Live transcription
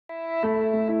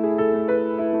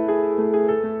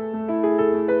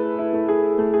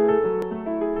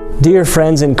Dear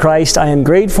friends in Christ, I am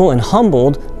grateful and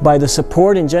humbled by the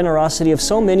support and generosity of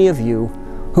so many of you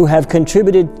who have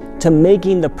contributed to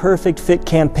making the Perfect Fit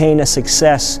campaign a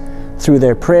success through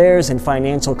their prayers and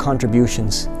financial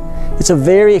contributions. It's a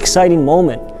very exciting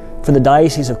moment for the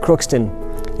Diocese of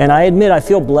Crookston, and I admit I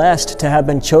feel blessed to have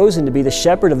been chosen to be the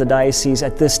shepherd of the diocese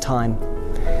at this time.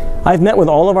 I've met with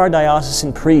all of our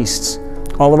diocesan priests,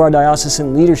 all of our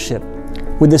diocesan leadership,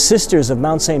 with the sisters of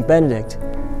Mount St. Benedict,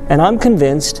 and I'm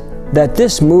convinced that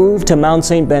this move to Mount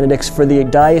St. Benedict's for the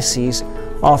diocese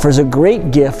offers a great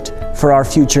gift for our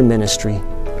future ministry.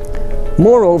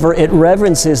 Moreover, it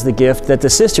reverences the gift that the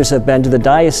sisters have been to the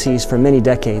diocese for many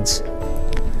decades.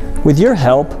 With your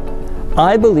help,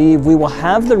 I believe we will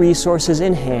have the resources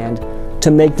in hand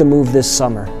to make the move this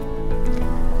summer.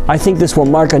 I think this will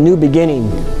mark a new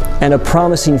beginning and a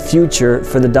promising future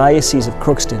for the Diocese of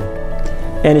Crookston,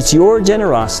 and it's your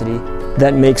generosity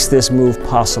that makes this move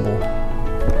possible.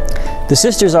 The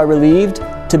sisters are relieved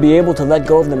to be able to let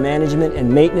go of the management and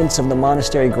maintenance of the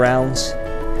monastery grounds,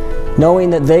 knowing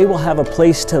that they will have a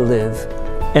place to live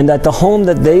and that the home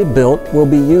that they built will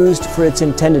be used for its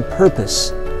intended purpose,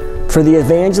 for the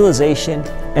evangelization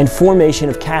and formation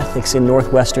of Catholics in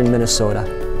northwestern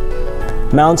Minnesota.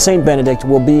 Mount St. Benedict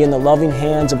will be in the loving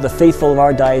hands of the faithful of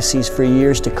our diocese for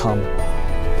years to come.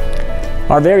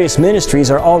 Our various ministries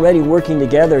are already working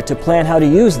together to plan how to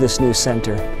use this new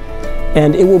center,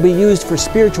 and it will be used for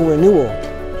spiritual renewal,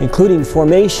 including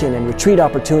formation and retreat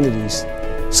opportunities,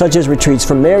 such as retreats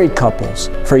for married couples,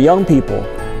 for young people,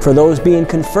 for those being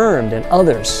confirmed, and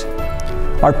others.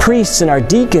 Our priests and our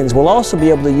deacons will also be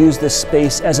able to use this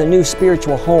space as a new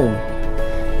spiritual home,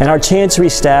 and our chancery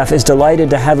staff is delighted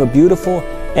to have a beautiful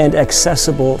and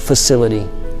accessible facility.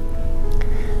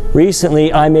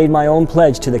 Recently, I made my own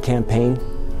pledge to the campaign,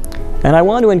 and I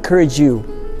want to encourage you,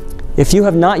 if you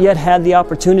have not yet had the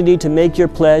opportunity to make your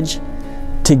pledge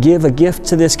to give a gift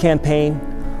to this campaign,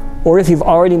 or if you've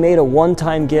already made a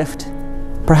one-time gift,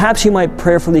 perhaps you might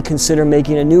prayerfully consider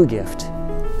making a new gift.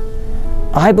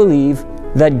 I believe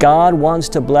that God wants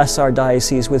to bless our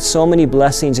diocese with so many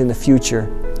blessings in the future,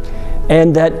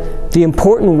 and that the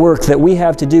important work that we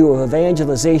have to do of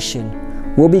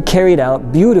evangelization will be carried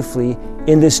out beautifully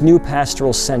in this new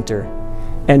pastoral center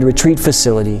and retreat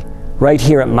facility right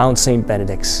here at Mount St.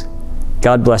 Benedict's.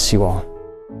 God bless you all.